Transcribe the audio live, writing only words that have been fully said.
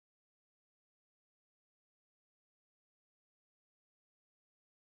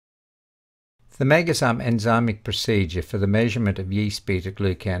The Megazyme enzymic procedure for the measurement of yeast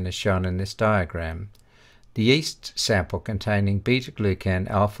beta-glucan is shown in this diagram. The yeast sample containing beta-glucan,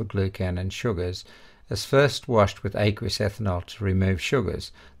 alpha-glucan and sugars is first washed with aqueous ethanol to remove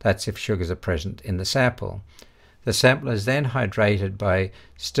sugars, that's if sugars are present in the sample. The sample is then hydrated by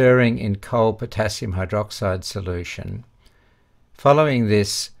stirring in cold potassium hydroxide solution. Following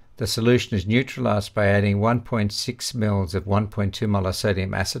this, the solution is neutralized by adding 1.6 ml of 1.2 molar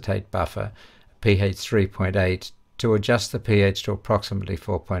sodium acetate buffer, pH 3.8, to adjust the pH to approximately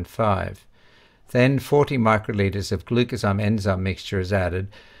 4.5. Then 40 microliters of glucozyme enzyme mixture is added,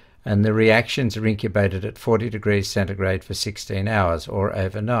 and the reactions are incubated at 40 degrees centigrade for 16 hours, or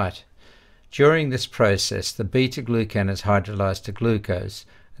overnight. During this process, the beta-glucan is hydrolyzed to glucose,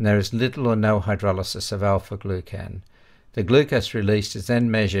 and there is little or no hydrolysis of alpha-glucan. The glucose released is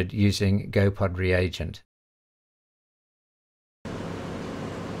then measured using GoPod reagent.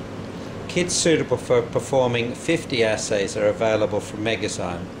 Kits suitable for performing 50 assays are available from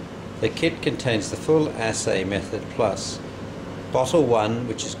Megazyme. The kit contains the full assay method plus Bottle 1,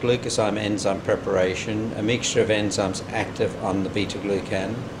 which is glucozyme enzyme preparation, a mixture of enzymes active on the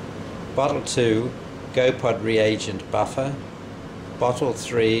beta-glucan. Bottle 2, GoPod reagent buffer. Bottle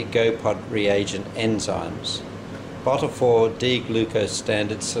 3, GoPod reagent enzymes. Bottle 4, D-glucose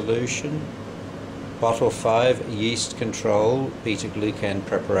standard solution. Bottle 5, yeast control beta-glucan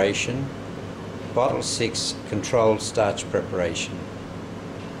preparation. Bottle 6, controlled starch preparation.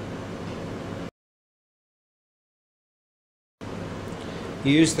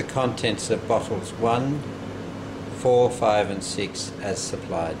 Use the contents of bottles 1, 4, 5 and 6 as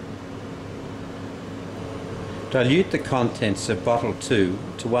supplied. Dilute the contents of bottle 2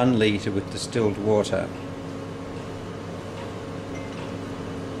 to 1 litre with distilled water.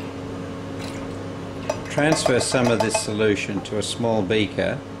 Transfer some of this solution to a small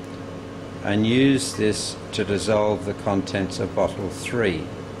beaker and use this to dissolve the contents of bottle 3.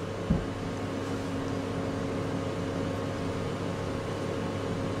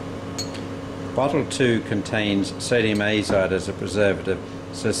 Bottle 2 contains sodium azide as a preservative,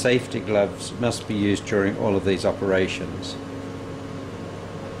 so safety gloves must be used during all of these operations.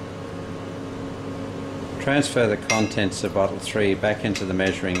 Transfer the contents of bottle 3 back into the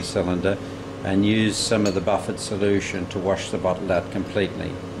measuring cylinder and use some of the buffered solution to wash the bottle out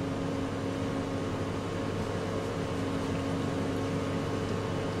completely.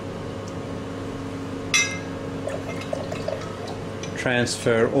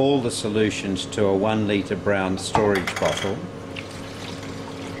 Transfer all the solutions to a 1 litre brown storage bottle.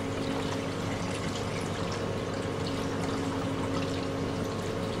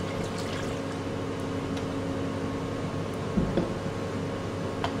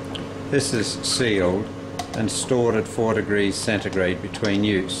 This is sealed and stored at 4 degrees centigrade between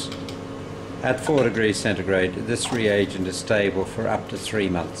use. At 4 degrees centigrade, this reagent is stable for up to 3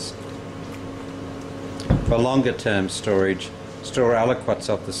 months. For longer term storage, store aliquots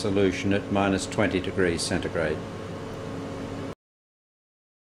of the solution at -20 degrees centigrade.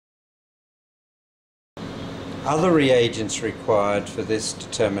 Other reagents required for this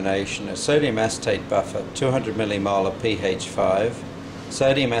determination are sodium acetate buffer 200 millimolar pH 5,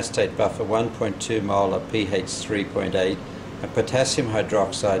 sodium acetate buffer 1.2 molar pH 3.8 and potassium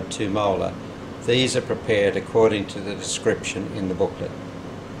hydroxide 2 molar. These are prepared according to the description in the booklet.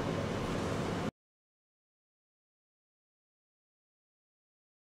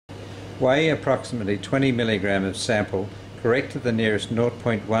 Weigh approximately 20 mg of sample, correct to the nearest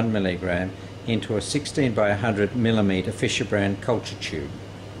 0.1 mg into a 16 by 100 mm Fisher brand culture tube.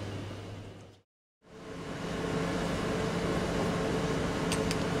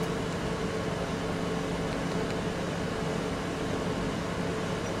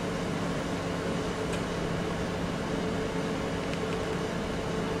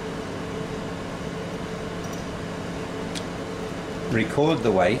 Record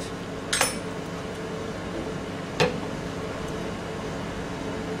the weight.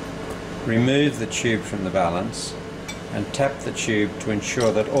 Remove the tube from the balance and tap the tube to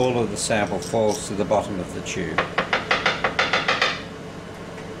ensure that all of the sample falls to the bottom of the tube.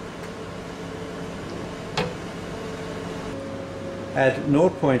 Add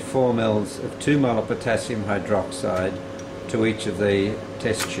 0.4 ml of 2 molar potassium hydroxide to each of the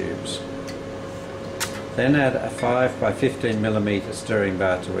test tubes. Then add a 5 by 15 mm stirring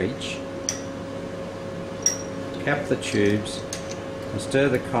bar to each. Cap the tubes and stir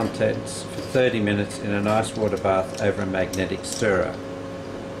the contents for 30 minutes in an ice water bath over a magnetic stirrer.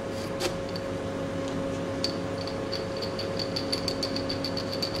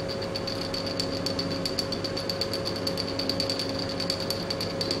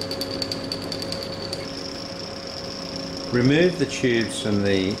 Remove the tubes from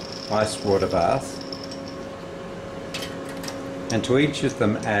the ice water bath, and to each of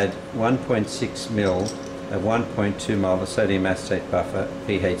them add 1.6 ml of 1.2 molar sodium acetate buffer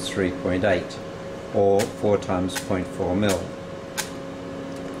pH 3.8 or 4 times 0.4 ml.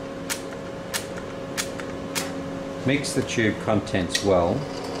 Mix the tube contents well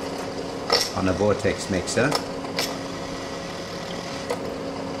on a vortex mixer,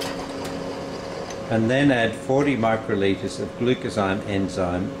 and then add 40 microliters of glucozyme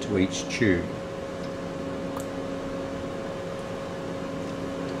enzyme to each tube.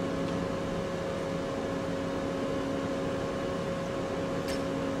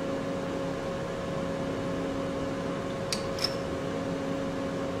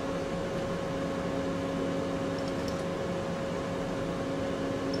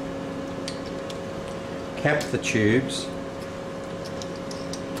 Cap the tubes,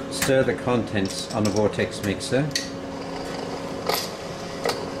 stir the contents on a vortex mixer,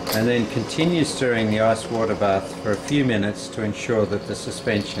 and then continue stirring the ice water bath for a few minutes to ensure that the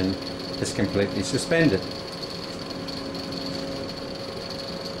suspension is completely suspended.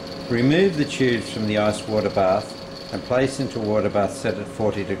 Remove the tubes from the ice water bath and place into a water bath set at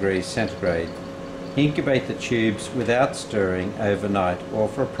 40 degrees centigrade. Incubate the tubes without stirring overnight or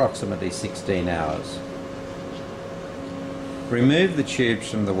for approximately 16 hours. Remove the tubes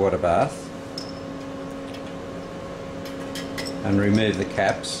from the water bath and remove the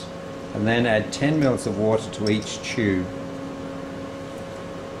caps, and then add 10 ml of water to each tube.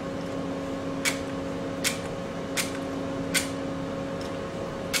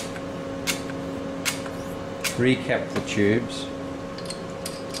 Recap the tubes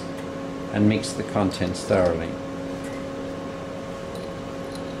and mix the contents thoroughly.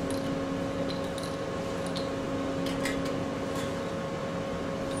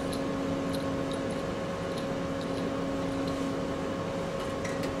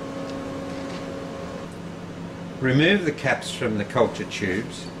 Remove the caps from the culture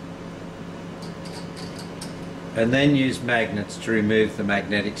tubes and then use magnets to remove the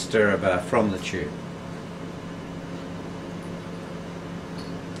magnetic stirrer bar from the tube.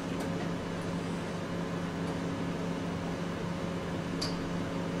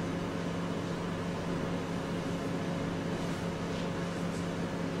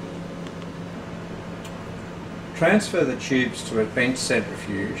 Transfer the tubes to a bench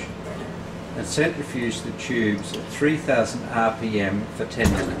centrifuge and centrifuge the tubes at 3000 RPM for 10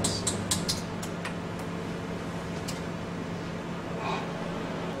 minutes.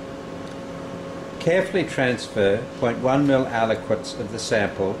 Carefully transfer 0.1 ml aliquots of the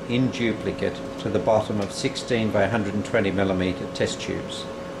sample in duplicate to the bottom of 16 by 120 mm test tubes.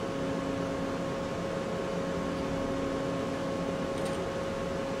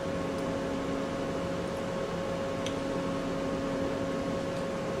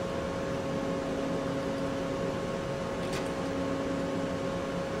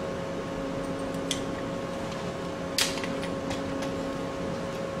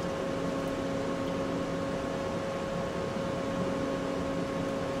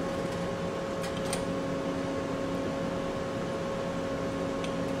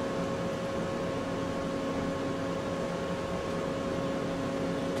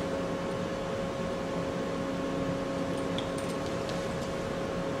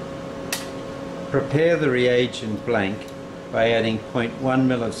 Prepare the reagent blank by adding 0.1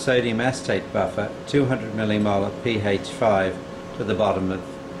 ml of sodium acetate buffer, 200 millimolar pH 5 to the bottom of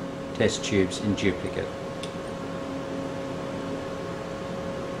test tubes in duplicate.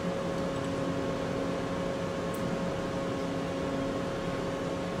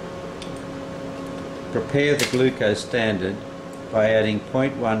 Prepare the glucose standard by adding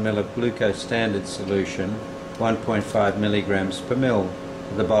 0.1 ml of glucose standard solution, 1.5 milligrams per ml,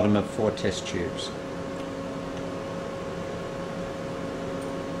 to the bottom of 4 test tubes.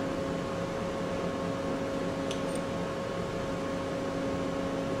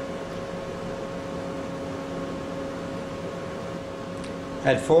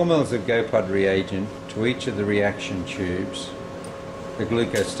 Add 4 ml of GoPod reagent to each of the reaction tubes, the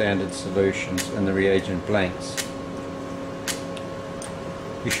glucose standard solutions and the reagent blanks.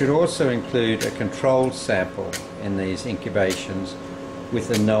 You should also include a controlled sample in these incubations with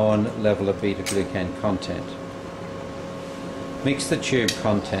a known level of beta-glucan content. Mix the tube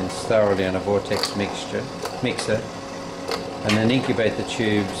contents thoroughly on a vortex mixer and then incubate the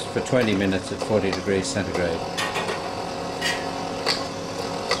tubes for 20 minutes at 40 degrees centigrade.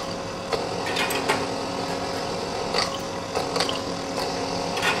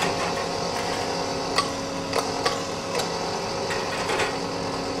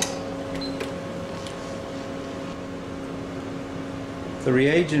 The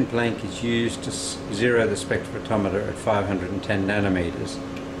reagent blank is used to zero the spectrophotometer at 510 nanometers,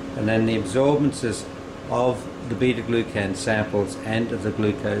 and then the absorbances of the beta-glucan samples and of the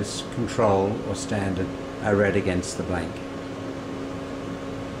glucose control or standard are read against the blank.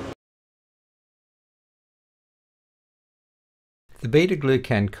 The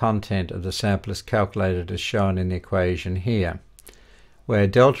beta-glucan content of the sample is calculated as shown in the equation here, where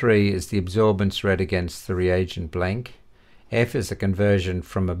delta E is the absorbance read against the reagent blank, F is the conversion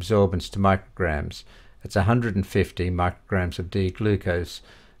from absorbance to micrograms. It's 150 micrograms of D-glucose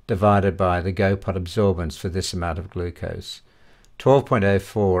divided by the GO-pot absorbance for this amount of glucose.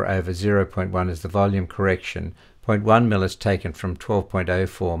 12.04 over 0.1 is the volume correction. 0.1 ml is taken from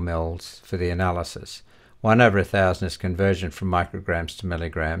 12.04 mils for the analysis. 1 over 1,000 is conversion from micrograms to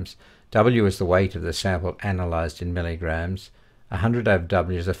milligrams. W is the weight of the sample analyzed in milligrams. 100 over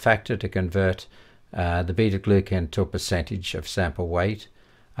W is a factor to convert the beta-glucan to a percentage of sample weight.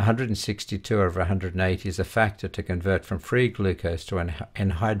 162 over 180 is a factor to convert from free glucose to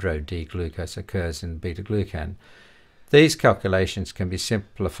anhydrous D-glucose occurs in beta-glucan. These calculations can be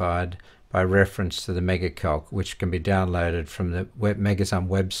simplified by reference to the Megacalc, which can be downloaded from the Megazyme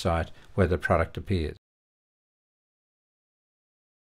website where the product appears.